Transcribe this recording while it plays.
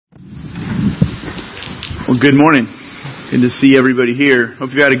Well, good morning. Good to see everybody here.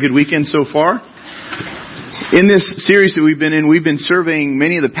 Hope you've had a good weekend so far. In this series that we've been surveying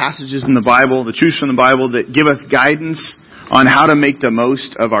many of the passages in the Bible, the truths from the Bible that give us guidance on how to make the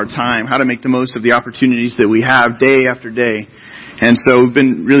most of our time, how to make the most of the opportunities that we have day after day. And so we've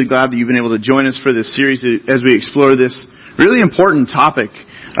been really glad that you've been able to join us for this series as we explore this really important topic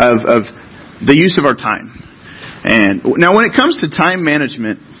of the use of our time. And now when it comes to time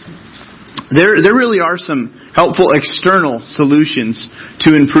management, there really are some helpful external solutions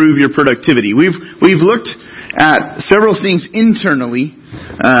to improve your productivity. We've looked at several things internally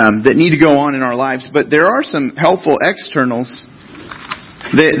that need to go on in our lives, but there are some helpful externals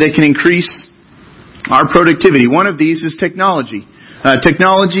that can increase our productivity. One of these is technology.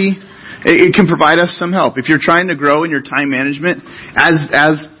 Technology, it can provide us some help. If you're trying to grow in your time management,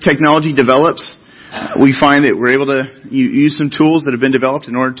 as technology develops, we find that we're able to use some tools that have been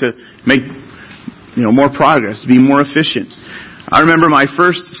developed in order to make more progress, to be more efficient. I remember my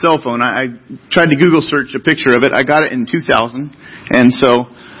first cell phone. I tried to Google search a picture of it. I got it in 2000. And so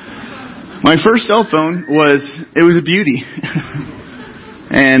my first cell phone was a beauty.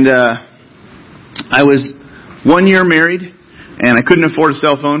 And I was 1 year married, and I couldn't afford a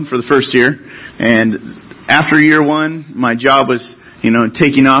cell phone for the first year. And after year one, my job was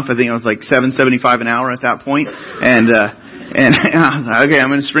taking off. I think I was like $7.75 an hour at that point. And I was like, okay, I'm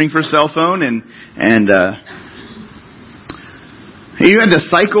going to spring for a cell phone. And you had to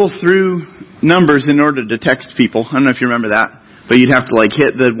cycle through numbers in order to text people. I don't know if you remember that. But you'd have to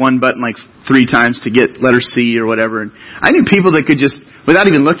hit the one button 3 times to get letter C or whatever. And I knew people that could just, without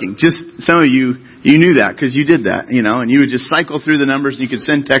even looking, just some of you knew that because you did that, and you would just cycle through the numbers and you could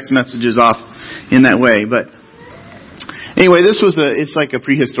send text messages off in that way. But anyway, it's like a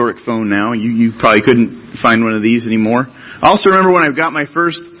prehistoric phone now. You probably couldn't find one of these anymore. I also remember when I got my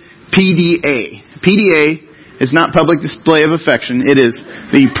first PDA. PDA is not public display of affection. It is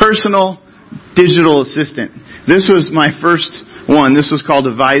the personal digital assistant. This was my first one. This was called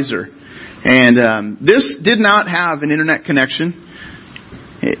a Visor. And this did not have an internet connection.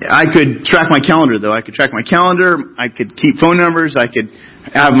 I could track my calendar, though. I could track my calendar. I could keep phone numbers. I could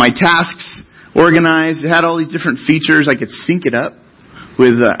have my tasks organized. It had all these different features. I could sync it up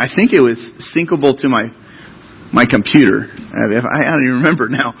with, I think it was syncable to my computer. I don't even remember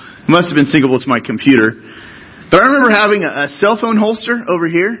now. It must have been syncable to my computer. But I remember having a cell phone holster over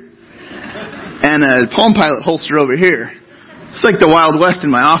here and a Palm Pilot holster over here. It's like the Wild West in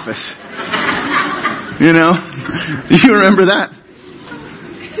my office. Do you remember that?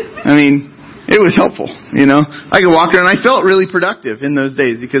 I mean, it was helpful, I could walk around. I felt really productive in those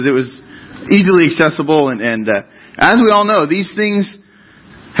days because it was easily accessible. And as we all know, these things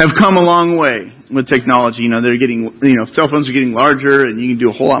have come a long way with technology. They're getting, cell phones are getting larger and you can do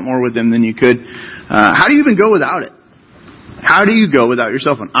a whole lot more with them than you could. How do you even go without it? How do you go without your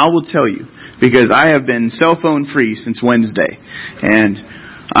cell phone? I will tell you, because I have been cell phone free since Wednesday. And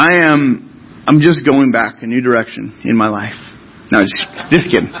I'm just going back a new direction in my life. No,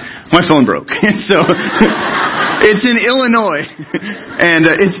 just kidding. My phone broke. So it's in Illinois. And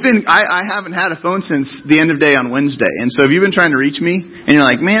I haven't had a phone since the end of day on Wednesday. And so if you've been trying to reach me and you're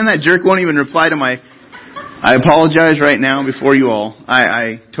like, man, that jerk won't even reply to I apologize right now before you all.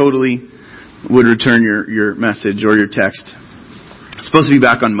 I totally would return your message or your text. It's supposed to be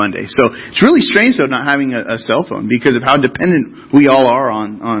back on Monday. So it's really strange, though, not having a cell phone because of how dependent we all are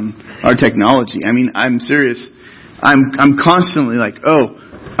on our technology. I mean, I'm serious. I'm constantly I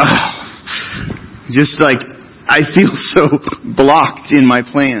feel so blocked in my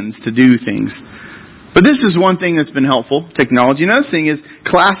plans to do things. But this is one thing that's been helpful, technology. Another thing is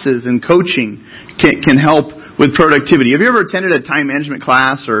classes and coaching can help with productivity. Have you ever attended a time management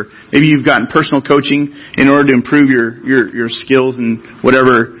class, or maybe you've gotten personal coaching in order to improve your skills in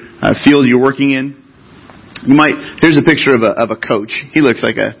whatever field you're working in? Here's a picture of a coach. He looks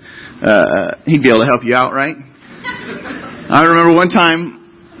like he'd be able to help you out, right? I remember one time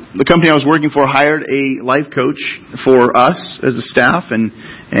the company I was working for hired a life coach for us as a staff, and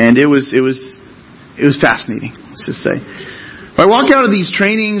it was fascinating, let's just say. I walk out of these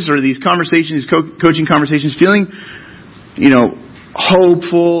trainings or these conversations, coaching conversations, feeling,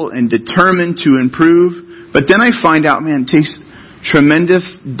 hopeful and determined to improve. But then I find out, man, it takes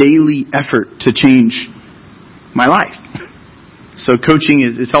tremendous daily effort to change my life. So coaching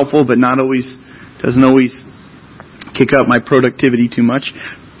is helpful, but doesn't always kick up my productivity too much.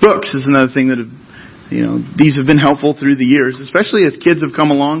 Books is another thing that these have been helpful through the years, especially as kids have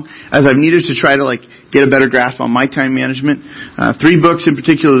come along, as I've needed to try to get a better grasp on my time management. 3 books in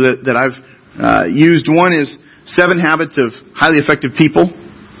particular that I've used. One is 7 Habits of Highly Effective People.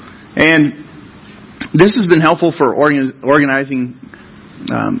 And This has been helpful for organizing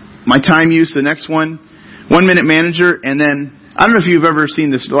my time use. The next one, 1 Minute Manager, and then I don't know if you've ever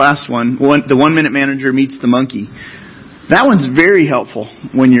seen this last one, the 1 Minute Manager meets the monkey. That one's very helpful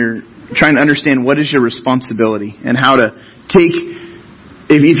when you're trying to understand what is your responsibility and how to take,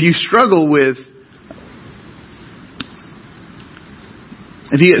 if you struggle with,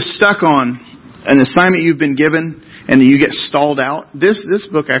 if you get stuck on an assignment you've been given and you get stalled out, this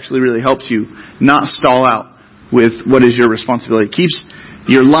book actually really helps you not stall out with what is your responsibility. It keeps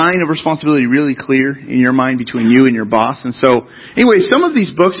your line of responsibility really clear in your mind between you and your boss. And so, anyway, some of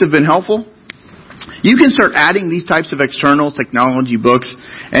these books have been helpful. You can start adding these types of external technology books,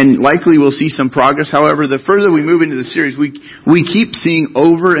 and likely we'll see some progress. However, the further we move into the series, we keep seeing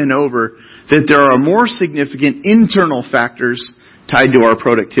over and over that there are more significant internal factors tied to our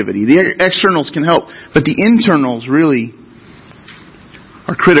productivity. The externals can help, but the internals really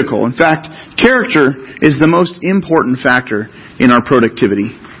are critical. In fact, character is the most important factor in our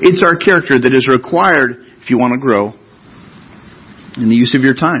productivity. It's our character that is required if you want to grow in the use of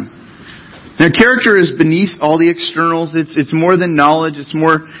your time. Now, character is beneath all the externals. It's more than knowledge. It's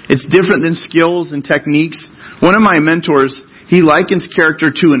different than skills and techniques. One of my mentors, he likens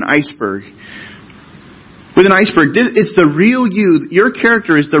character to an iceberg. With an iceberg, it's the real you. Your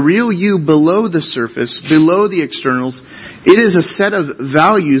character is the real you below the surface, below the externals. It is a set of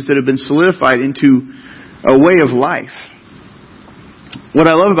values that have been solidified into a way of life. What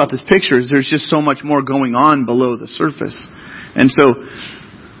I love about this picture is there's just so much more going on below the surface. And so,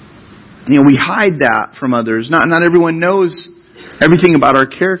 we hide that from others. Not everyone knows everything about our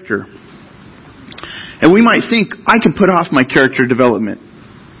character. And we might think, I can put off my character development.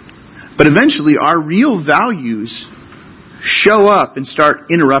 But eventually our real values show up and start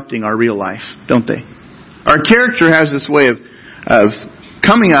interrupting our real life, don't they? Our character has this way of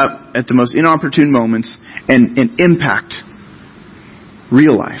coming up at the most inopportune moments and impact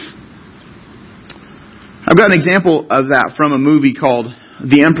real life. I've got an example of that from a movie called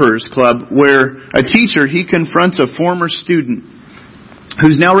The Emperor's Club, where a teacher, he confronts a former student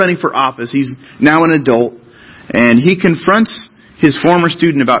who's now running for office. He's now an adult, and he confronts his former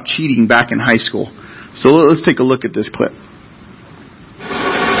student about cheating back in high school. So let's take a look at this clip.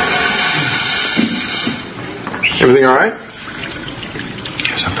 Everything all right?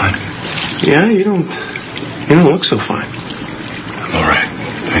 Yes, I'm fine. Yeah, you don't look so fine. I'm all right.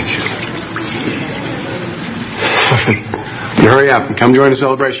 Thank you. You hurry up and come join the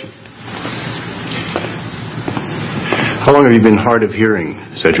celebration. How long have you been hard of hearing,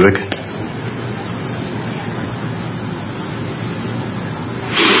 Sedgwick?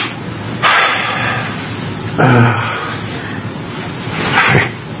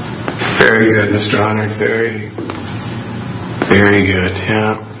 Very good, Mr. Honor. Very good,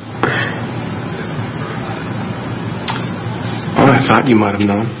 yeah. Well, I thought you might have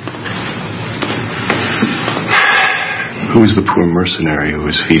known. Who was the poor mercenary who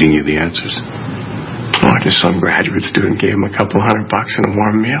was feeding you the answers? Oh, just some graduate student gave him a couple $100 and a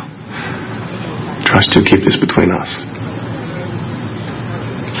warm meal. Trust you'll keep this between us.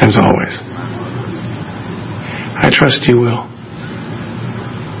 As always. I trust you will.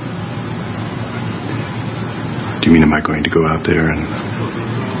 Do you mean, am I going to go out there and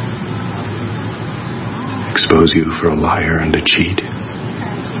expose you for a liar and a cheat?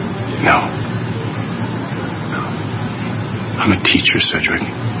 No. I'm a teacher, Sedgwick.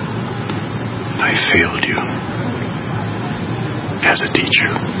 I failed you as a teacher.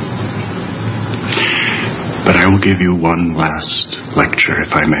 But I will give you one last lecture,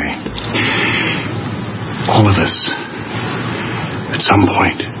 if I may. All of us, at some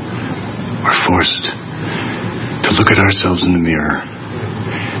point, are forced to look at ourselves in the mirror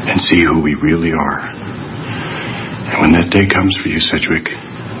and see who we really are. And when that day comes for you, Sedgwick,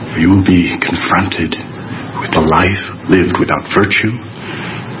 you will be confronted with a life lived without virtue,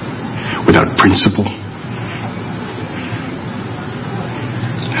 without principle.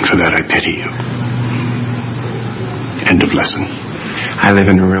 And for that I pity you. End of lesson. I live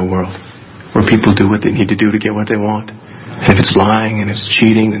in the real world, where people do what they need to do to get what they want. And if it's lying and it's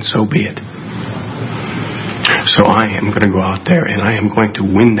cheating, then so be it. So I am going to go out there and I am going to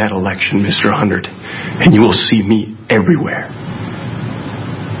win that election, Mr. Hundred. And you will see me everywhere.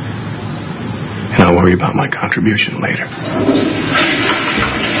 And I'll worry about my contribution later.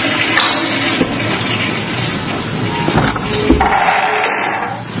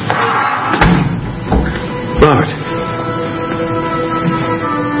 Robert.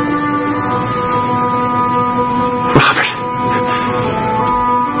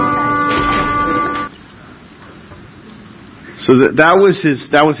 So that was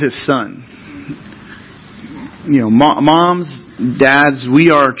his son. moms, dads, we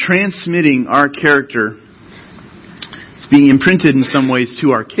are transmitting our character. It's being imprinted in some ways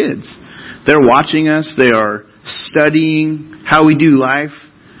to our kids. They're watching us. They are studying how we do life.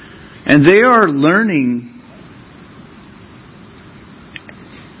 And they are learning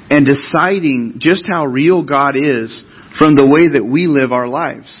and deciding just how real God is from the way that we live our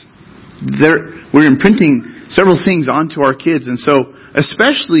lives. We're imprinting several things onto our kids. And so,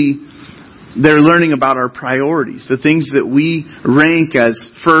 especially, they're learning about our priorities, the things that we rank as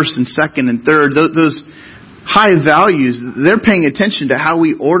first and second and third, those high values. They're paying attention to how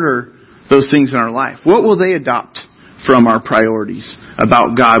we order those things in our life. What will they adopt from our priorities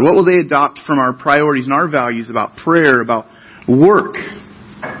about God? What will they adopt from our priorities and our values about prayer, about work,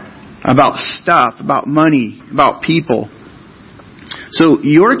 about stuff, about money, about people? So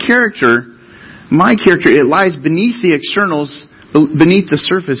your character, my character, it lies beneath the externals, beneath the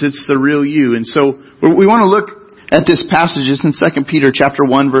surface. It's the real you. And so we want to look at this passage. It's in 2 Peter chapter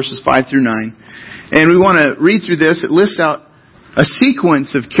 1, verses 5 through 9. And we want to read through this. It lists out a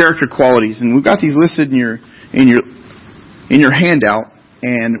sequence of character qualities. And we've got these listed in your handout.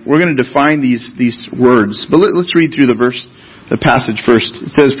 And we're going to define these words. But let's read through the passage first.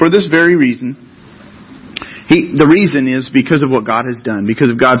 It says, "For this very reason," the reason is because of what God has done, because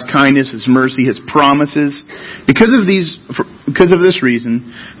of God's kindness, His mercy, His promises. Because of this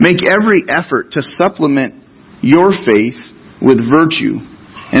reason, make every effort to supplement your faith with virtue,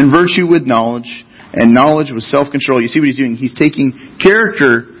 and virtue with knowledge, and knowledge with self-control. You see what he's doing? He's taking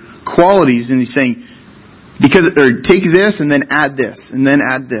character qualities and he's saying, take this and then add this, and then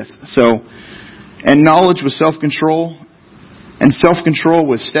add this. So, and knowledge with self-control, and self-control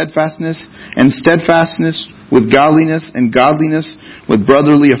with steadfastness, and steadfastness with godliness, and godliness with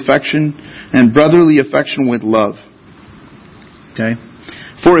brotherly affection, and brotherly affection with love. Okay?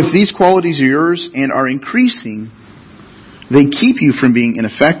 For if these qualities are yours and are increasing, they keep you from being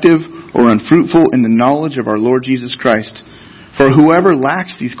ineffective or unfruitful in the knowledge of our Lord Jesus Christ. For whoever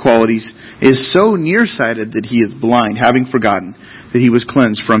lacks these qualities is so nearsighted that he is blind, having forgotten that he was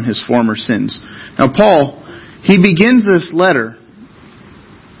cleansed from his former sins. Now Paul, he begins this letter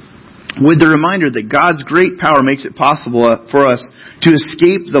with the reminder that God's great power makes it possible for us to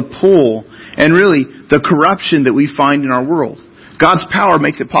escape the pull and really the corruption that we find in our world. God's power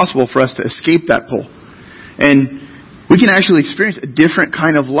makes it possible for us to escape that pull. And we can actually experience a different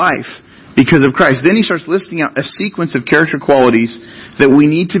kind of life because of Christ. Then he starts listing out a sequence of character qualities that we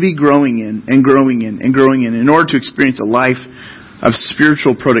need to be growing in and growing in and growing in order to experience a life of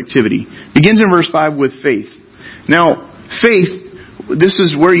spiritual productivity. Begins in verse 5 with faith. Now, faith, this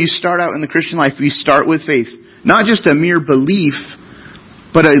is where you start out in the Christian life. We start with faith. Not just a mere belief,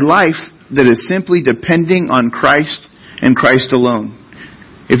 but a life that is simply depending on Christ and Christ alone.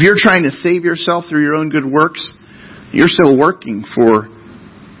 If you're trying to save yourself through your own good works, you're still working for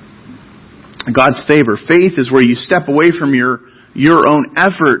God's favor. Faith is where you step away from your own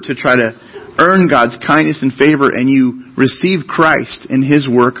effort to try to earn God's kindness and favor, and you receive Christ and His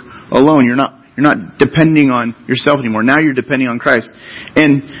work alone. You're not depending on yourself anymore. Now you're depending on Christ.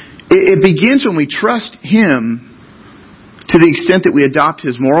 And it begins when we trust Him to the extent that we adopt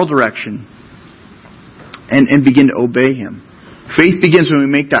His moral direction and begin to obey Him. Faith begins when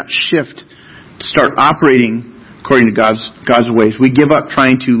we make that shift to start operating according to God's ways. We give up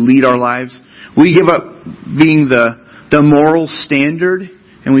trying to lead our lives. We give up being the moral standard,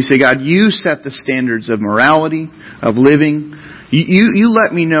 and we say, God, you set the standards of morality, of living. You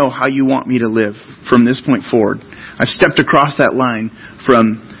let me know how you want me to live from this point forward. I've stepped across that line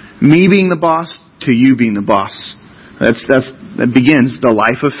from me being the boss to you being the boss. That begins the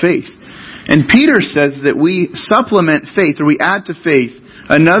life of faith. And Peter says that we supplement faith, or we add to faith,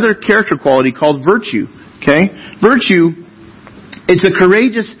 another character quality called virtue. Okay? Virtue, it's a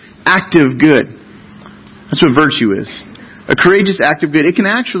courageous act of good. That's what virtue is. A courageous act of good. It can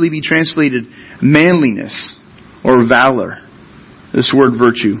actually be translated manliness or valor. This word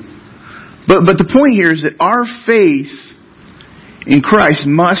virtue. But the point here is that our faith in Christ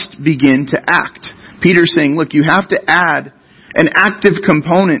must begin to act. Peter's saying, look, you have to add an active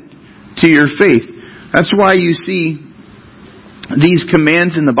component to your faith. That's why you see these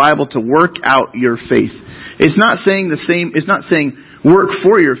commands in the Bible to work out your faith. It's not saying work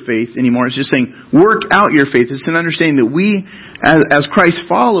for your faith anymore. It's just saying work out your faith. It's an understanding that we, as Christ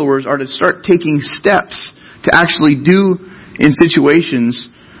followers, are to start taking steps to actually do in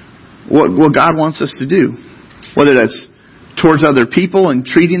situations what God wants us to do. Whether that's towards other people and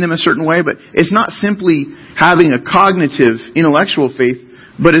treating them a certain way, but it's not simply having a cognitive, intellectual faith,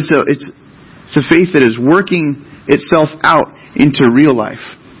 but it's a faith that is working itself out into real life.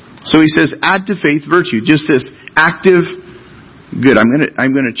 So he says, add to faith virtue. Just this active good.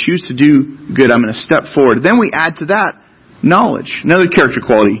 I'm going to choose to do good. I'm going to step forward. Then we add to that knowledge. Another character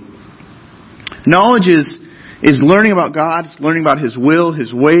quality. Knowledge is learning about God. It's learning about His will,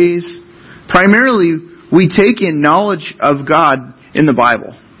 His ways. Primarily, we take in knowledge of God in the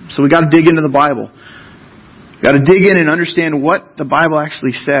Bible. So we got to dig into the Bible. Got to dig in and understand what the Bible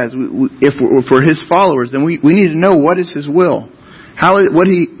actually says. If we're His followers, then we need to know what is His will.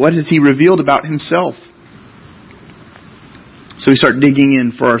 What has He revealed about Himself? So we start digging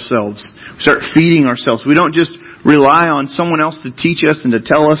in for ourselves. We start feeding ourselves. We don't just rely on someone else to teach us and to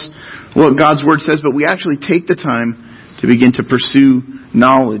tell us what God's Word says, but we actually take the time to begin to pursue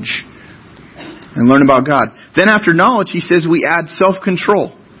knowledge and learn about God. Then after knowledge, he says we add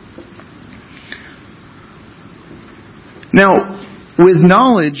self-control. Now, with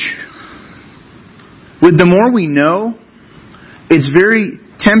knowledge, with the more we know, it's very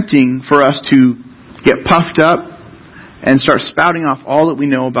tempting for us to get puffed up and start spouting off all that we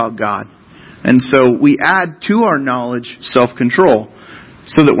know about God. And so we add to our knowledge self-control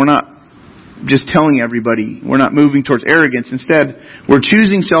so that we're not just telling everybody. We're not moving towards arrogance. Instead, we're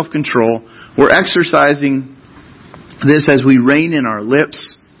choosing self-control. We're exercising this as we rein in our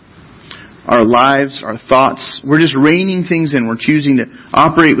lips, our lives, our thoughts. We're just reining things in. We're choosing to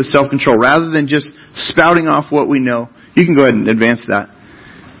operate with self-control rather than just spouting off what we know. You can go ahead and advance that.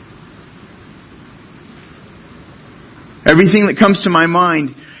 Everything that comes to my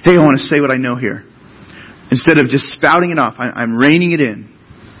mind, hey, I want to say what I know here. Instead of just spouting it off, I'm reining it in.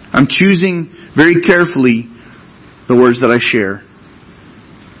 I'm choosing very carefully the words that I share.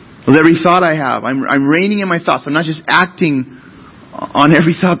 With every thought I have, I'm reining in my thoughts. I'm not just acting on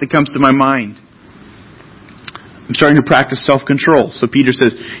every thought that comes to my mind. I'm starting to practice self-control. So Peter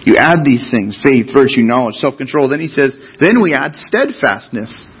says, you add these things, faith, virtue, knowledge, self-control. Then he says, then we add steadfastness.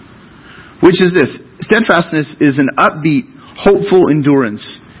 Which is this? Steadfastness is an upbeat, hopeful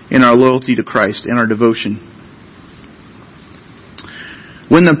endurance in our loyalty to Christ and our devotion.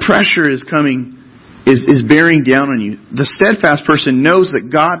 When the pressure is coming, is bearing down on you, the steadfast person knows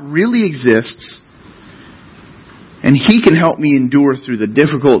that God really exists and He can help me endure through the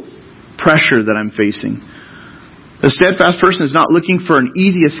difficult pressure that I'm facing. The steadfast person is not looking for an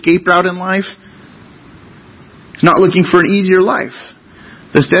easy escape route in life. He's not looking for an easier life.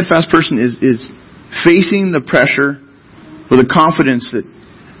 The steadfast person is facing the pressure with a confidence that,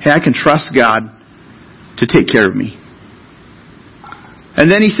 hey, I can trust God to take care of me. And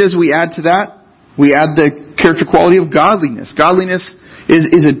then he says we add to that, we add the character quality of godliness. Godliness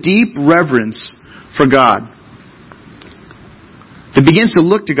is a deep reverence for God. It begins to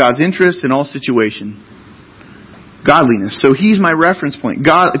look to God's interests in all situations. Godliness. So He's my reference point.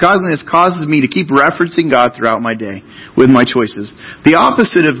 Godliness causes me to keep referencing God throughout my day with my choices. The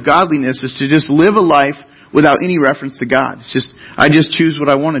opposite of godliness is to just live a life without any reference to God. It's just, I just choose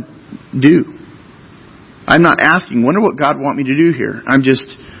what I want to do. I'm not asking, wonder what God want me to do here. I'm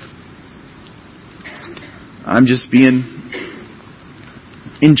just being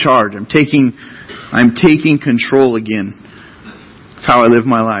in charge. I'm taking control again of how I live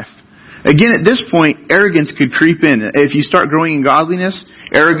my life. Again, at this point, arrogance could creep in. If you start growing in godliness,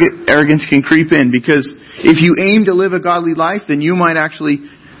 arrogance can creep in. Because if you aim to live a godly life, then you might actually,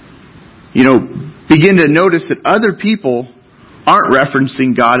 begin to notice that other people aren't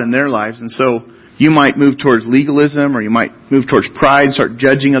referencing God in their lives. And so you might move towards legalism, or you might move towards pride, start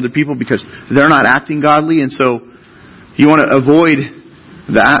judging other people because they're not acting godly. And so you want to avoid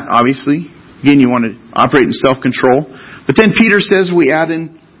that, obviously. Again, you want to operate in self-control. But then Peter says we add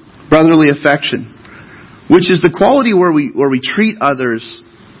in brotherly affection, which is the quality where we treat others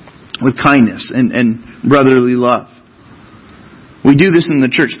with kindness and brotherly love. We do this in the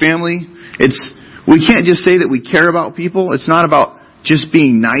church family. We can't just say that we care about people. It's not about just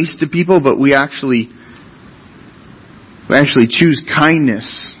being nice to people, but we actually choose kindness.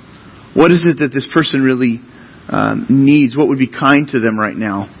 What is it that this person really needs? What would be kind to them right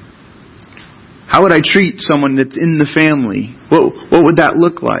now? How would I treat someone that's in the family? What would that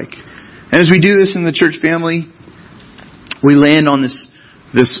look like? And as we do this in the church family, we land on this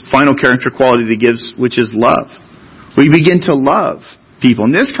final character quality that gives, which is love. We begin to love people.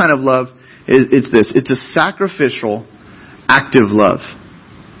 And this kind of love is this. It's a sacrificial, active love.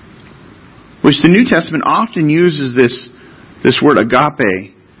 Which the New Testament often uses this word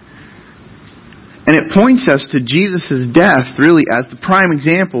agape. And it points us to Jesus' death really as the prime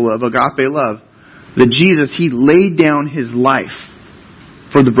example of agape love. That Jesus, He laid down His life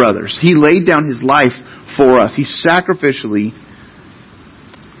for the brothers. He laid down His life for us. He sacrificially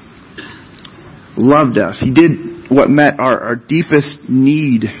loved us. He did what met our deepest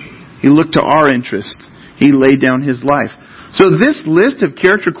need. He looked to our interest. He laid down His life. So this list of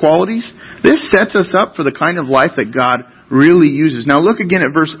character qualities, this sets us up for the kind of life that God really uses. Now look again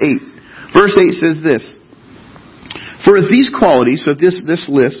at verse 8. Verse 8 says this. For if these qualities, so this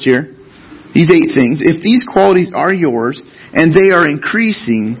list here, these 8 things, if these qualities are yours and they are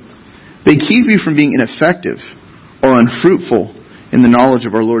increasing, they keep you from being ineffective or unfruitful in the knowledge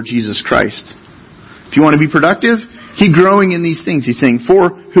of our Lord Jesus Christ. If you want to be productive, keep growing in these things. He's saying,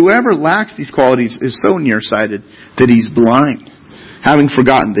 for whoever lacks these qualities is so nearsighted that he's blind, having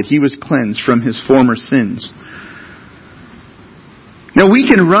forgotten that he was cleansed from his former sins. Now we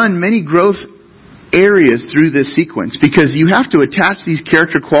can run many growth areas through this sequence because you have to attach these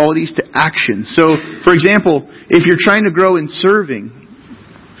character qualities to action. So, for example, if you're trying to grow in serving,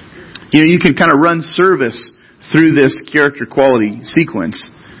 you can kind of run service through this character quality sequence.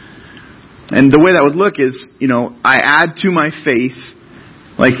 And the way that would look is, I add to my faith,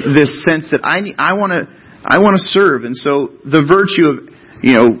 like this sense that I want to serve. And so the virtue of,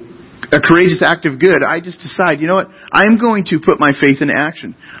 a courageous act of good, I just decide, I'm going to put my faith into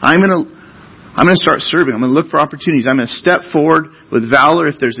action. I'm going to start serving. I'm going to look for opportunities. I'm going to step forward with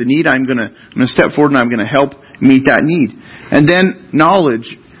valor. If there's a need, I'm going to step forward and I'm going to help meet that need. And then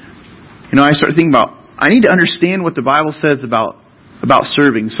knowledge. I start thinking about, I need to understand what the Bible says about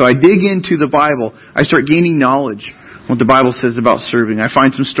serving. So I dig into the Bible. I start gaining knowledge what the Bible says about serving. I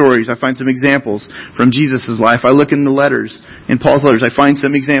find some stories. I find some examples from Jesus' life. I look in the letters, in Paul's letters. I find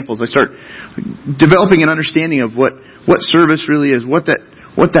some examples. I start developing an understanding of what service really is, what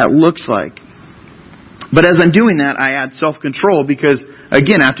that looks like. But as I'm doing that, I add self-control because,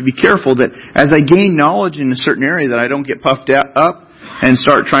 again, I have to be careful that as I gain knowledge in a certain area that I don't get puffed up and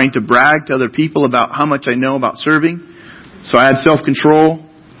start trying to brag to other people about how much I know about serving. So I add self-control.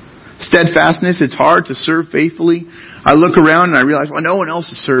 Steadfastness, it's hard to serve faithfully. I look around and I realize, no one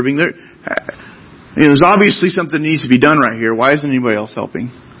else is serving. There's obviously something that needs to be done right here. Why isn't anybody else helping?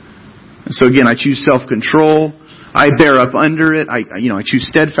 And so again, I choose self-control. I bear up under it. I choose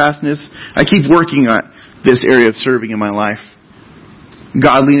steadfastness. I keep working at this area of serving in my life.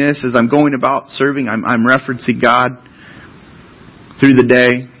 Godliness, as I'm going about serving, I'm referencing God through the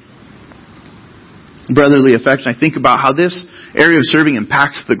day. Brotherly affection. I think about how this area of serving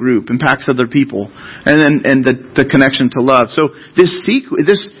impacts the group, impacts other people, and the connection to love. So this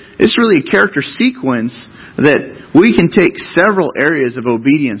really a character sequence that we can take several areas of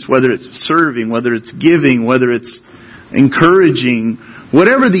obedience, whether it's serving, whether it's giving, whether it's encouraging,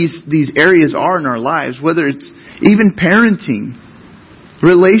 whatever these areas are in our lives, whether it's even parenting,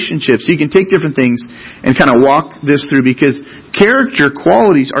 relationships. You can take different things and kind of walk this through because character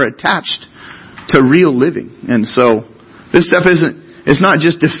qualities are attached to real living. And so this stuff it's not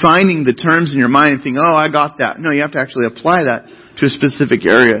just defining the terms in your mind and think, I got that. No, you have to actually apply that to a specific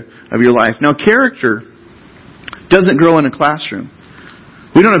area of your life. Now, character doesn't grow in a classroom.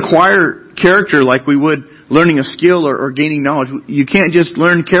 We don't acquire character like we would learning a skill or gaining knowledge. You can't just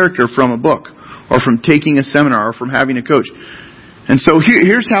learn character from a book or from taking a seminar or from having a coach. And so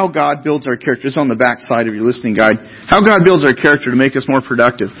here's how God builds our character. It's on the back side of your listening guide. How God builds our character to make us more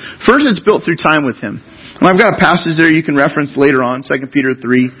productive. First, it's built through time with Him. And I've got a passage there you can reference later on, 2 Peter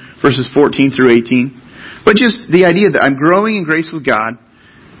 3, verses 14 through 18. But just the idea that I'm growing in grace with God.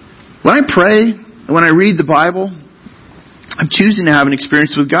 When I pray, when I read the Bible, I'm choosing to have an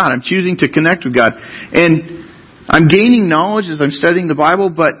experience with God. I'm choosing to connect with God. And I'm gaining knowledge as I'm studying the Bible,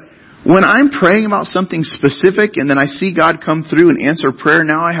 but when I'm praying about something specific and then I see God come through and answer prayer,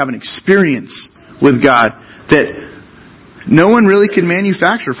 now I have an experience with God that no one really could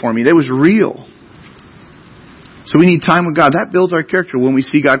manufacture for me. That was real. So we need time with God. That builds our character when we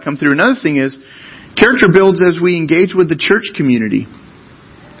see God come through. Another thing is, character builds as we engage with the church community.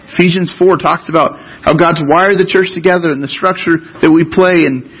 Ephesians 4 talks about how God's wired the church together and the structure that we play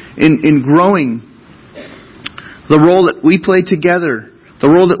in growing. The role that we play together. The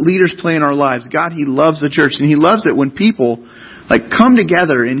role that leaders play in our lives. God, He loves the church. And He loves it when people come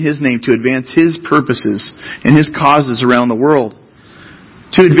together in His name to advance His purposes and His causes around the world.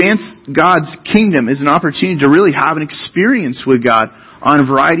 To advance God's kingdom is an opportunity to really have an experience with God on a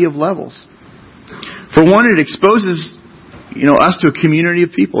variety of levels. For one, it exposes us to a community of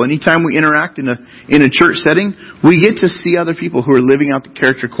people. Anytime we interact in a church setting, we get to see other people who are living out the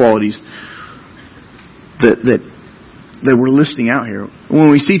character qualities that we're listing out here.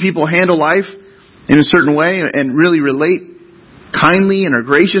 When we see people handle life in a certain way and really relate kindly and are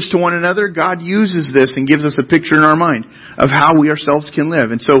gracious to one another, God uses this and gives us a picture in our mind of how we ourselves can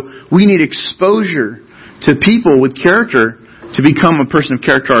live. And so we need exposure to people with character to become a person of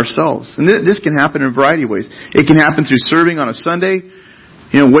character ourselves. And this can happen in a variety of ways. It can happen through serving on a Sunday,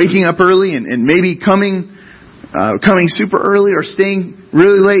 waking up early and maybe coming super early or staying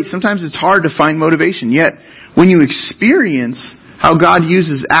really late. Sometimes it's hard to find motivation. Yet, when you experience how God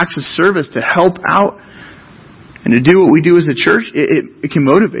uses acts of service to help out and to do what we do as a church, it can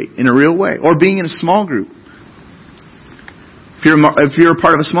motivate in a real way. Or being in a small group. If you're a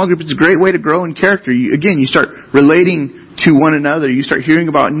part of a small group, it's a great way to grow in character. You start relating to one another. You start hearing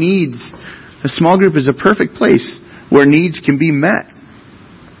about needs. A small group is a perfect place where needs can be met.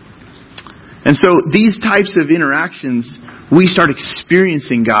 And so these types of interactions, we start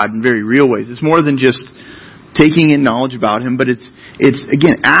experiencing God in very real ways. It's more than just taking in knowledge about Him, but it's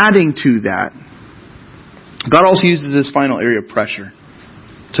again, adding to that. God also uses this final area of pressure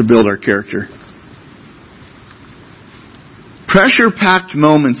to build our character. Pressure-packed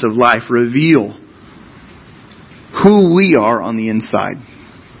moments of life reveal who we are on the inside.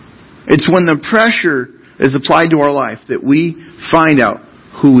 It's when the pressure is applied to our life that we find out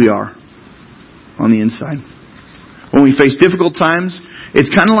who we are on the inside. When we face difficult times, it's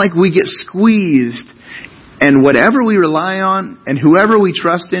kind of like we get squeezed, and whatever we rely on and whoever we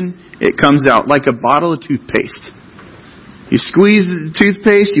trust in, it comes out like a bottle of toothpaste. You squeeze the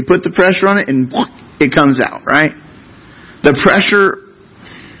toothpaste, you put the pressure on it, and it comes out, right? The pressure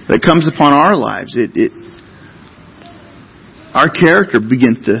that comes upon our lives, our character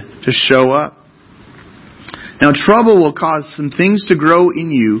begins to show up. Now, trouble will cause some things to grow in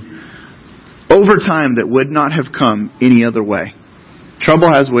you over time that would not have come any other way.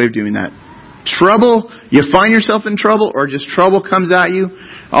 Trouble has a way of doing that. Trouble, you find yourself in trouble, or just trouble comes at you,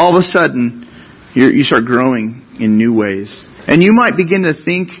 all of a sudden, you start growing in new ways. And you might begin to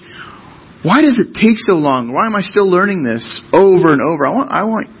think, why does it take so long? Why am I still learning this over and over? I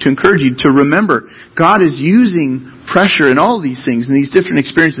want to encourage you to remember God is using pressure and all of these things and these different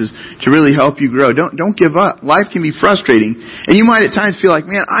experiences to really help you grow. Don't give up. Life can be frustrating. And you might at times feel like,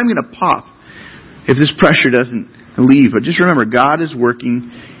 man, I'm going to pop if this pressure doesn't leave. But just remember, God is working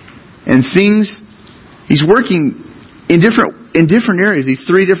and He's working in different areas, these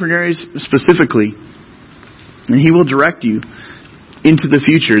 3 different areas specifically. And He will direct you into the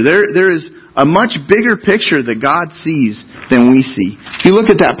future. There is a much bigger picture that God sees than we see. If you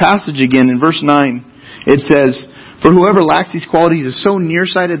look at that passage again in verse 9, it says, "For whoever lacks these qualities is so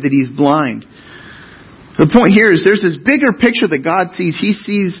nearsighted that he's blind." The point here is there's this bigger picture that God sees. He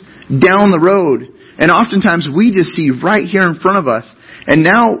sees down the road. And oftentimes we just see right here in front of us. And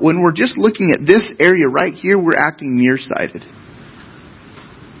now when we're just looking at this area right here, we're acting nearsighted.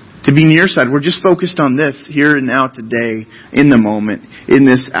 To be nearsighted, we're just focused on this here and now today, in the moment, in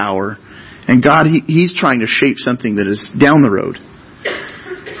this hour. And God, He's trying to shape something that is down the road.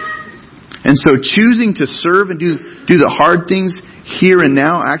 And so choosing to serve and do the hard things here and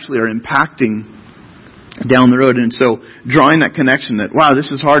now actually are impacting down the road. And so drawing that connection that, wow,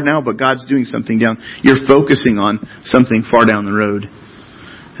 this is hard now, but God's doing something down. You're focusing on something far down the road.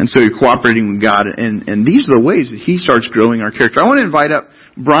 And so you're cooperating with God. And these are the ways that He starts growing our character. I want to invite up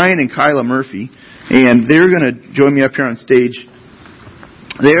Brian and Kyla Murphy, and they're going to join me up here on stage.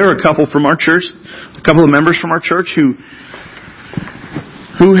 They are a couple from our church, a couple of members from our church who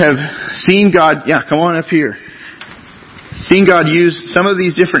have seen God, come on up here, seen God use some of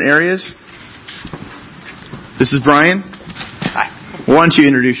these different areas. This is Brian. Hi. Why don't you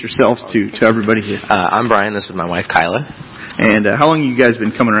introduce yourselves to everybody here? I'm Brian. This is my wife, Kyla. And how long have you guys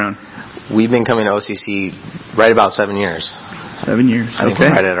been coming around? We've been coming to OCC right about 7 years. 7 years. I think we're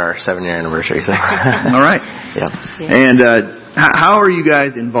right at our 7-year anniversary. So. All right. Yeah. And how are you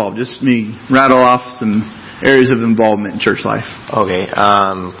guys involved? Just me rattle off some areas of involvement in church life. Okay.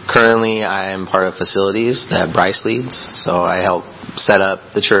 Currently, I am part of facilities that Bryce leads. So I help set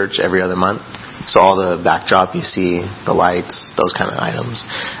up the church every other month. So all the backdrop you see, the lights, those kind of items.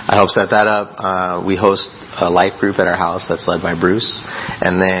 I help set that up. We host a life group at our house that's led by Bruce.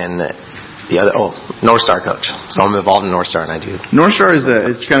 And then North Star coach. So I'm involved in North Star, and I do. North Star is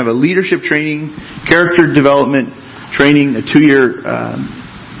it's kind of a leadership training, character development training, a 2-year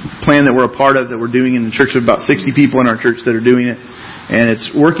plan that we're a part of, that we're doing in the church. Of about 60 people in our church that are doing it. And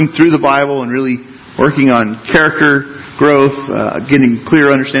it's working through the Bible and really working on character growth, getting clear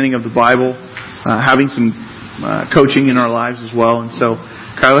understanding of the Bible, having some coaching in our lives as well. And so,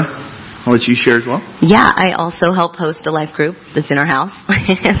 Kyla, I'll let you share as well. Yeah, I also help host a life group that's in our house.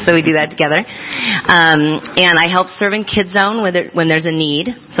 So we do that together. And I help serve in Kids Zone when there's a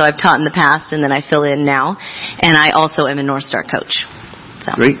need. So I've taught in the past, and then I fill in now. And I also am a North Star coach.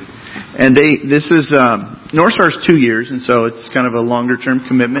 So. Great. And this is North Star's 2 years, and so it's kind of a longer term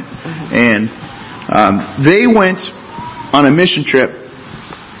commitment. Mm-hmm. And they went on a mission trip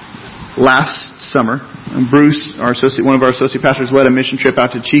last summer. Bruce, one of our associate pastors, led a mission trip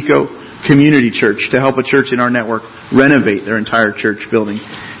out to Chico Community Church to help a church in our network renovate their entire church building.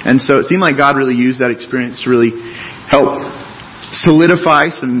 And so it seemed like God really used that experience to really help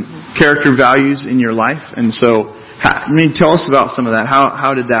solidify some character values in your life. And so, tell us about some of that.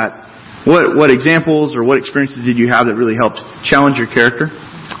 How did that? What examples or what experiences did you have that really helped challenge your character?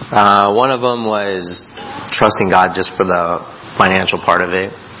 One of them was trusting God just for the financial part of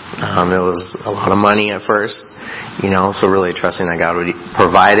it. It was a lot of money at first, so really trusting that God would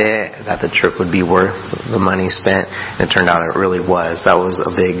provide it, that the trip would be worth the money spent. And it turned out it really was. That was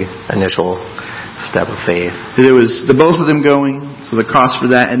a big initial step of faith. It was the both of them going, so the cost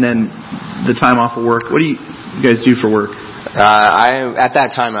for that, and then the time off of work. What do you guys do for work? At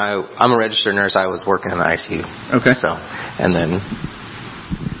that time, I'm a registered nurse. I was working in the ICU. Okay. So, and then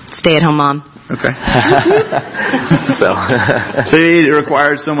stay-at-home mom. Okay. So it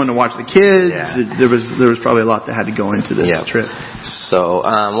required someone to watch the kids. Yeah. There was probably a lot that had to go into this trip. So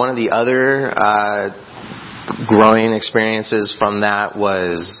one of the other growing experiences from that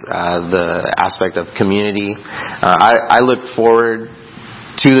was the aspect of community. I looked forward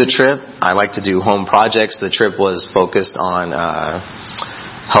to the trip. I like to do home projects. The trip was focused on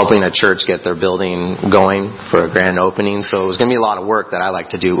helping a church get their building going for a grand opening. So it was going to be a lot of work that I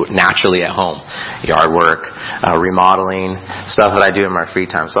like to do naturally at home. Yard work, remodeling, stuff that I do in my free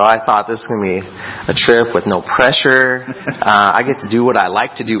time. So I thought this is going to be a trip with no pressure. I get to do what I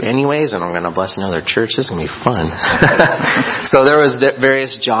like to do anyways, and I'm going to bless another church. This is going to be fun. So there was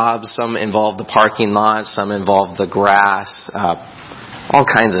various jobs. Some involved the parking lot. Some involved the grass. All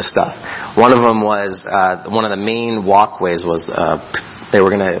kinds of stuff. One of them was, one of the main walkways was, they were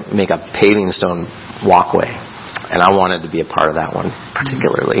going to make a paving stone walkway. And I wanted to be a part of that one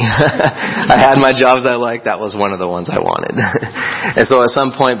particularly. I had my jobs I liked. That was one of the ones I wanted. And so at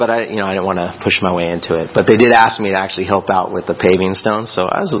some point, but I didn't want to push my way into it. But they did ask me to actually help out with the paving stone.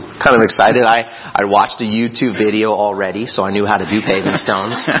 So I was kind of excited. I watched a YouTube video already, so I knew how to do paving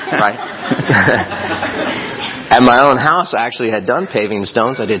stones, right? At my own house, I actually had done paving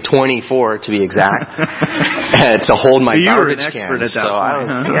stones. I did 24 to be exact, to hold my garbage cans. So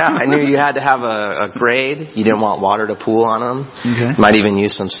I knew you had to have a grade. You didn't want water to pool on them. Okay. Might even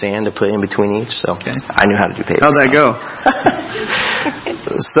use some sand to put in between each. So I knew how to do paving. How'd that go?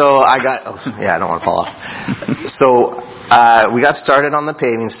 So I don't want to fall off. So we got started on the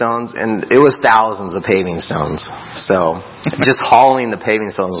paving stones, and it was thousands of paving stones. So just hauling the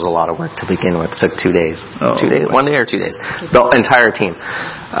paving stones was a lot of work to begin with. It took 2 days. 2 days? 1 day or 2 days? The entire team.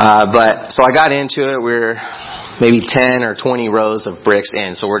 But so I got into it. We're maybe 10 or 20 rows of bricks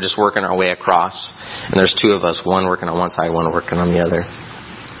in, so we're just working our way across. And there's two of us, one working on one side, one working on the other.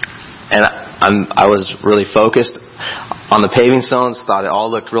 And I was really focused on the paving stones, thought it all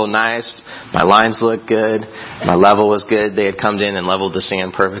looked real nice. My lines looked good. My level was good. They had come in and leveled the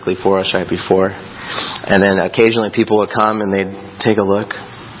sand perfectly for us right before. And then occasionally people would come and they'd take a look.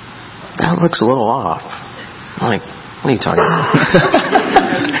 That looks a little off. I'm like, what are you talking about?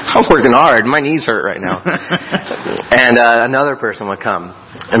 I'm working hard. My knees hurt right now. And another person would come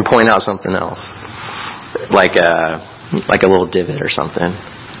and point out something else. Like a little divot or something.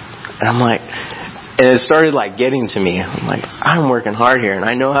 And I'm like, and it started getting to me. I'm like, I'm working hard here and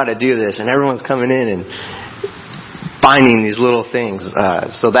I know how to do this, and everyone's coming in and finding these little things.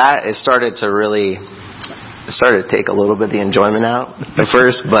 So that it started to take a little bit of the enjoyment out at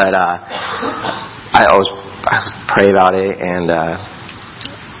first, but I always pray about it, and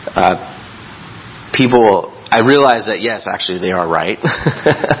people. I realized that, yes, actually they are right.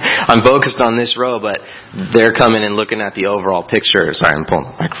 I'm focused on this row, but they're coming and looking at the overall picture. Sorry, I'm pulling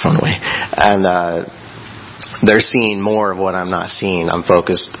the microphone away. And they're seeing more of what I'm not seeing. I'm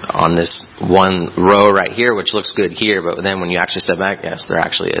focused on this one row right here, which looks good here, but then when you actually step back, yes, there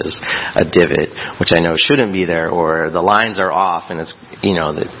actually is a divot, which I know shouldn't be there, or the lines are off, and it's,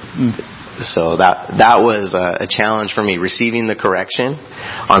 So that was a challenge for me, receiving the correction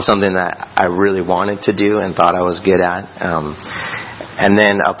on something that I really wanted to do and thought I was good at, and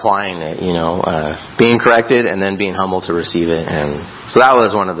then applying it, being corrected and then being humble to receive it. And so that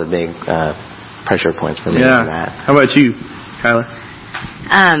was one of the big pressure points for me on that. How about you, Kyla?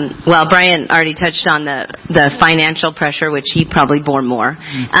 Well, Brian already touched on the financial pressure, which he probably bore more.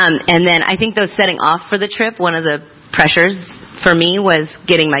 And then I think those setting off for the trip, one of the pressures for me was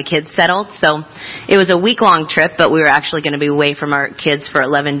getting my kids settled. So it was a week-long trip, but we were actually going to be away from our kids for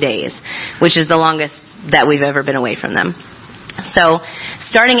 11 days, which is the longest that we've ever been away from them. So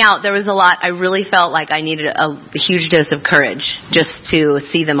starting out, there was a lot. I really felt like I needed a huge dose of courage just to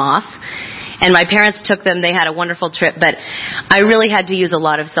see them off. And my parents took them. They had a wonderful trip, but I really had to use a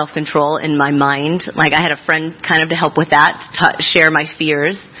lot of self-control in my mind. Like, I had a friend kind of to help with that, to share my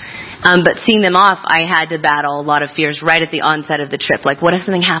fears. But seeing them off, I had to battle a lot of fears right at the onset of the trip. Like, what if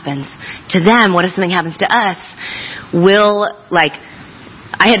something happens to them? What if something happens to us?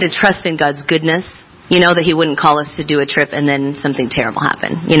 I had to trust in God's goodness, that He wouldn't call us to do a trip and then something terrible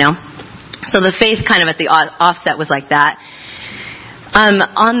happened, So the faith kind of at the offset was like that.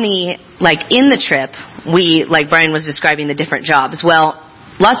 In the trip, we, like Brian was describing the different jobs. Well,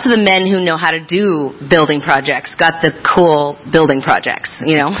 lots of the men who know how to do building projects got the cool building projects,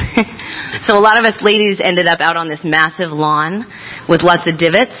 So a lot of us ladies ended up out on this massive lawn with lots of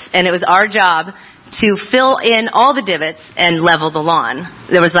divots, and it was our job to fill in all the divots and level the lawn.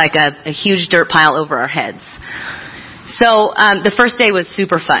 There was like a huge dirt pile over our heads. So the first day was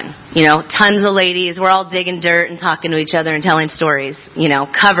super fun. Tons of ladies. We're all digging dirt and talking to each other and telling stories.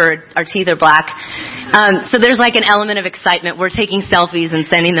 Covered. Our teeth are black. So there's like an element of excitement. We're taking selfies and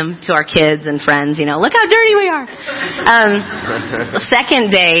sending them to our kids and friends. Look how dirty we are. The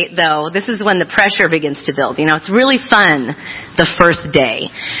second day, though, this is when the pressure begins to build. It's really fun the first day.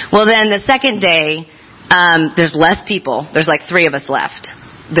 Well, then the second day, there's less people. There's like 3 of us left.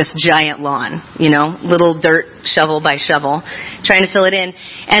 This giant lawn, little dirt, shovel by shovel, trying to fill it in.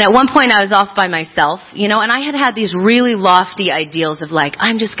 And at one point I was off by myself, and I had these really lofty ideals of like,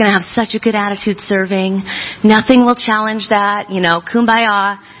 I'm just going to have such a good attitude serving. Nothing will challenge that,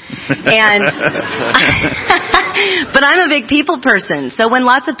 kumbaya. And, but I'm a big people person. So when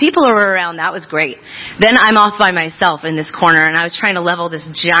lots of people were around, that was great. Then I'm off by myself in this corner, and I was trying to level this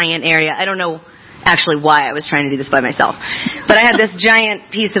giant area. I don't know actually why I was trying to do this by myself. But I had this giant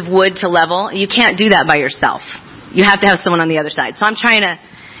piece of wood to level. You can't do that by yourself. You have to have someone on the other side. So I'm trying to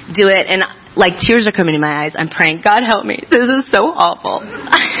do it, and like tears are coming to my eyes. I'm praying, God help me. This is so awful.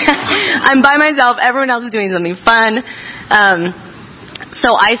 I'm by myself. Everyone else is doing something fun.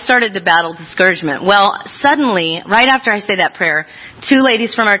 So I started to battle discouragement. Well, suddenly, right after I say that prayer, 2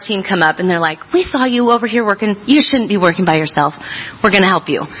 ladies from our team come up and they're like, we saw you over here working. You shouldn't be working by yourself. We're going to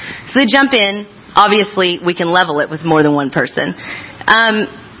help you. So they jump in. Obviously, we can level it with more than one person. And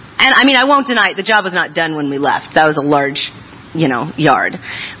I won't deny it, the job was not done when we left. That was a large, yard.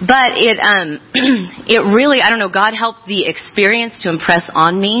 But it really, God helped the experience to impress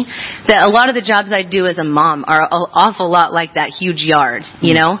on me that a lot of the jobs I do as a mom are an awful lot like that huge yard,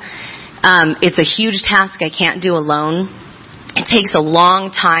 It's a huge task I can't do alone. It takes a long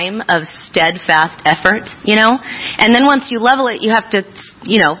time of steadfast effort, And then once you level it, you have to,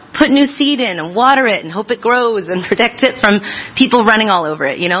 put new seed in and water it and hope it grows and protect it from people running all over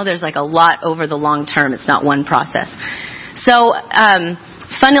it. There's like a lot over the long term. It's not one process. So,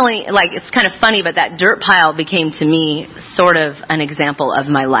 funnily, it's kind of funny, but that dirt pile became to me sort of an example of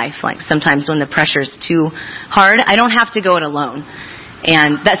my life. Like sometimes when the pressure's too hard, I don't have to go it alone.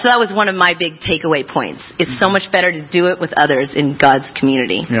 And that was one of my big takeaway points. It's so much better to do it with others in God's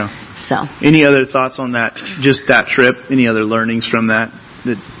community. Yeah. So. Any other thoughts on that? Just that trip? Any other learnings from that?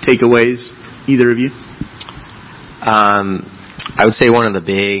 The takeaways? Either of you? I would say one of the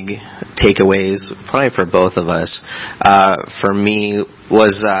big takeaways, probably for both of us, for me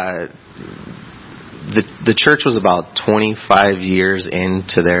was the church was about 25 years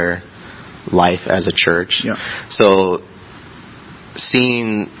into their life as a church. Yeah. So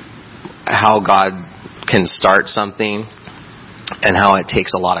seeing how God can start something and how it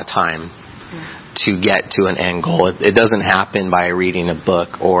takes a lot of time to get to an end goal. It doesn't happen by reading a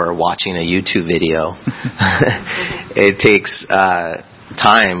book or watching a YouTube video. It takes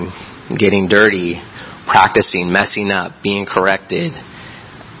time, getting dirty, practicing, messing up, being corrected,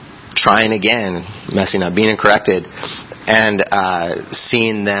 trying again, messing up, being corrected, and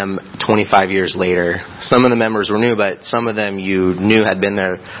seeing them 25 years later. Some of the members were new, but some of them you knew had been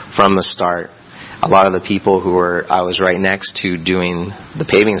there from the start. A lot of the people I was right next to doing the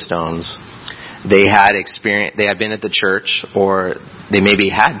paving stones, they had experience. They had been at the church, or they maybe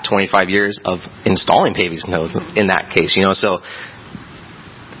had 25 years of installing paving stones. In that case, So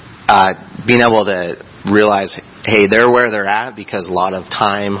being able to realize, hey, they're where they're at because a lot of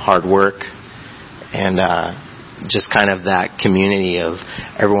time, hard work, and just kind of that community of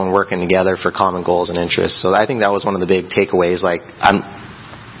everyone working together for common goals and interests. So I think that was one of the big takeaways. Like,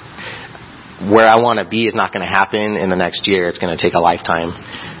 where I want to be is not going to happen in the next year. It's going to take a lifetime.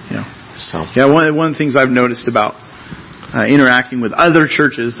 Yeah. So. Yeah. One of the things I've noticed about interacting with other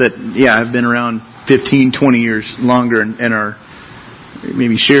churches that, have been around 15, 20 years longer and are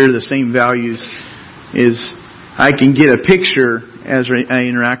maybe share the same values is I can get a picture as I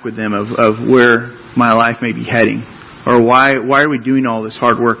interact with them of where my life may be heading. Or why are we doing all this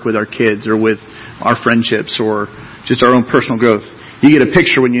hard work with our kids or with our friendships or just our own personal growth? You get a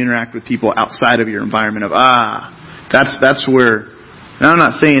picture when you interact with people outside of your environment of, that's where, and I'm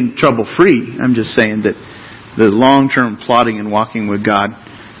not saying trouble-free. I'm just saying that the long-term plotting and walking with God,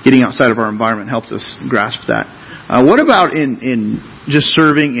 getting outside of our environment helps us grasp that. What about in just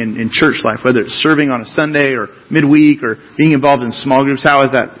serving in church life, whether it's serving on a Sunday or midweek or being involved in small groups? How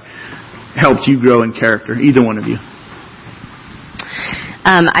has that helped you grow in character, either one of you?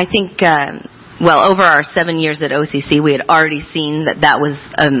 I think, over our 7 years at OCC, we had already seen that was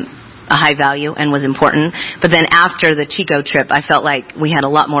a high value and was important. But then after the Chico trip, I felt like we had a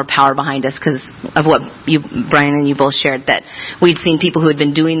lot more power behind us because of what you, Brian, and you both shared, that we'd seen people who had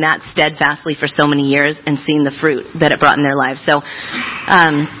been doing that steadfastly for so many years and seen the fruit that it brought in their lives. So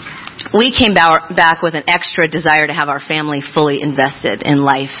we came back with an extra desire to have our family fully invested in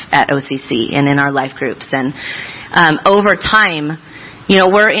life at OCC and in our life groups. And over time,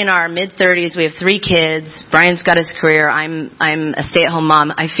 we're in our mid-30s. We have 3 kids. Brian's got his career. I'm a stay-at-home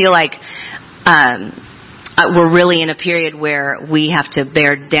mom. I feel like we're really in a period where we have to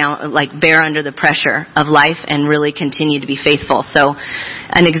bear under the pressure of life and really continue to be faithful. So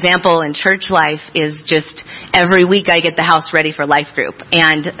an example in church life is just every week I get the house ready for life group.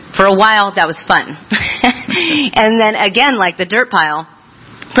 And for a while that was fun. And then again, like the dirt pile,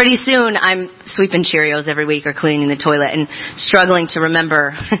 pretty soon I'm sweeping Cheerios every week or cleaning the toilet and struggling to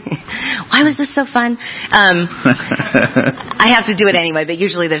remember, why was this so fun? I have to do it anyway, but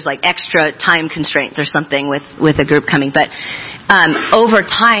usually there's like extra time constraints or something with a group coming. But over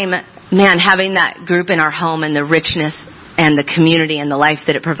time, having that group in our home and the richness and the community and the life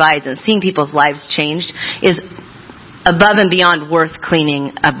that it provides and seeing people's lives changed is above and beyond worth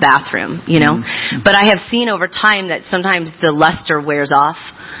cleaning a bathroom, Mm-hmm. But I have seen over time that sometimes the luster wears off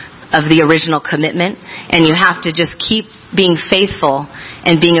of the original commitment, and you have to just keep being faithful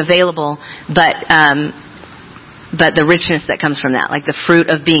and being available, but the richness that comes from that, like the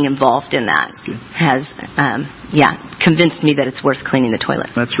fruit of being involved in that, has convinced me that it's worth cleaning the toilet.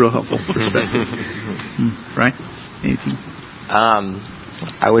 That's real helpful perspective. Right? Anything?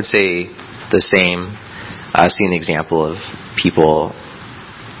 I would say the same. I see an example of people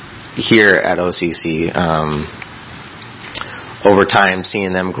here at OCC, over time,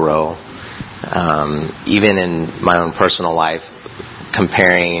 seeing them grow. Even in my own personal life,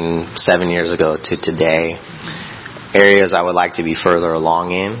 comparing 7 years ago to today, areas I would like to be further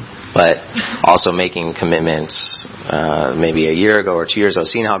along in, but also making commitments maybe a year ago or 2 years ago,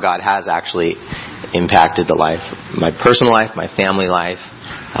 seeing how God has actually impacted the life, my personal life, my family life,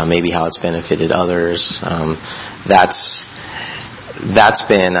 maybe how it's benefited others. That's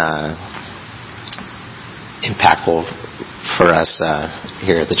been impactful for us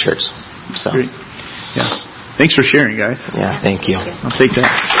here at the church. So, great. Yeah. Thanks for sharing, guys. Yeah, thank you. I'll take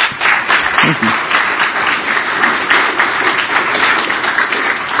that. Thank you.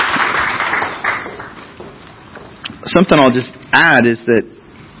 Something I'll just add is that,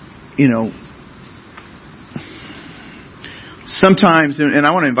 sometimes, and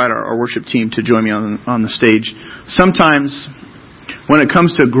I want to invite our worship team to join me on the stage. Sometimes, when it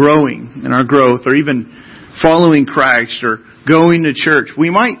comes to growing in our growth, or even following Christ, or going to church, we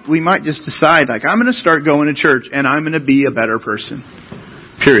might just decide, like, I'm going to start going to church, and I'm going to be a better person.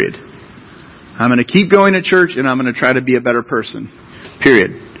 Period. I'm going to keep going to church, and I'm going to try to be a better person.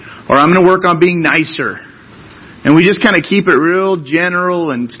 Period. Or I'm going to work on being nicer. And we just kind of keep it real general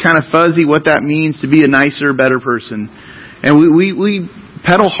and it's kind of fuzzy what that means to be a nicer, better person. And we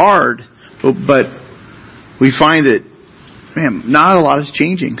pedal hard, but we find that, not a lot is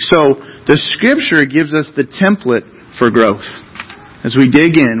changing. So the Scripture gives us the template for growth. As we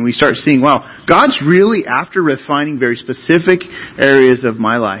dig in, we start seeing, wow, God's really after refining very specific areas of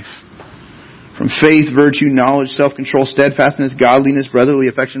my life. From faith, virtue, knowledge, self-control, steadfastness, godliness, brotherly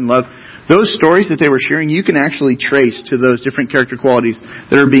affection, love. Those stories that they were sharing, you can actually trace to those different character qualities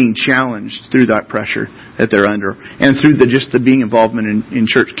that are being challenged through that pressure that they're under, and through the being involvement in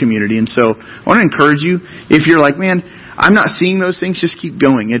church community. And so I want to encourage you, if you're like, I'm not seeing those things, just keep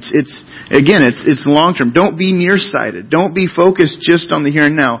going. It's long term. Don't be nearsighted. Don't be focused just on the here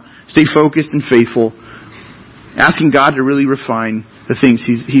and now. Stay focused and faithful, asking God to really refine the things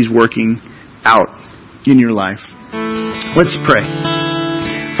He's working out in your life. Let's pray.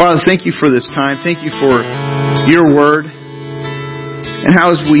 Father, thank you for this time. Thank you for your word. And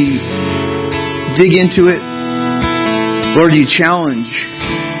how as we dig into it, Lord, you challenge.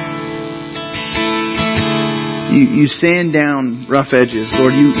 You sand down rough edges.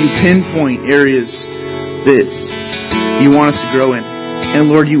 Lord, you pinpoint areas that you want us to grow in. And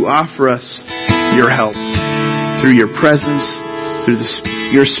Lord, you offer us your help. through your presence, through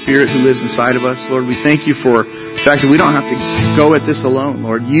your Spirit who lives inside of us. Lord, we thank you for the fact that we don't have to go at this alone,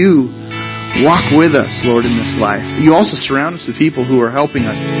 Lord. You walk with us, Lord, in this life. You also surround us with people who are helping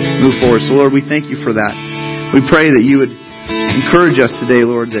us move forward. So, Lord, we thank you for that. We pray that you would encourage us today,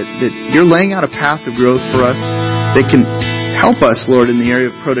 Lord, that you're laying out a path of growth for us that can help us, Lord, in the area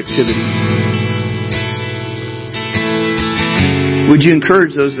of productivity. Would you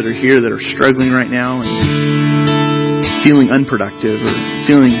encourage those that are here that are struggling right now and feeling unproductive or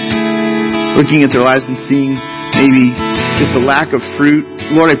looking at their lives and seeing maybe just a lack of fruit?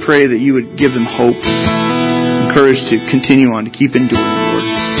 Lord, I pray that you would give them hope, courage to continue on, to keep enduring, Lord.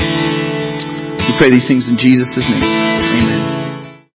 We pray these things in Jesus' name. Amen.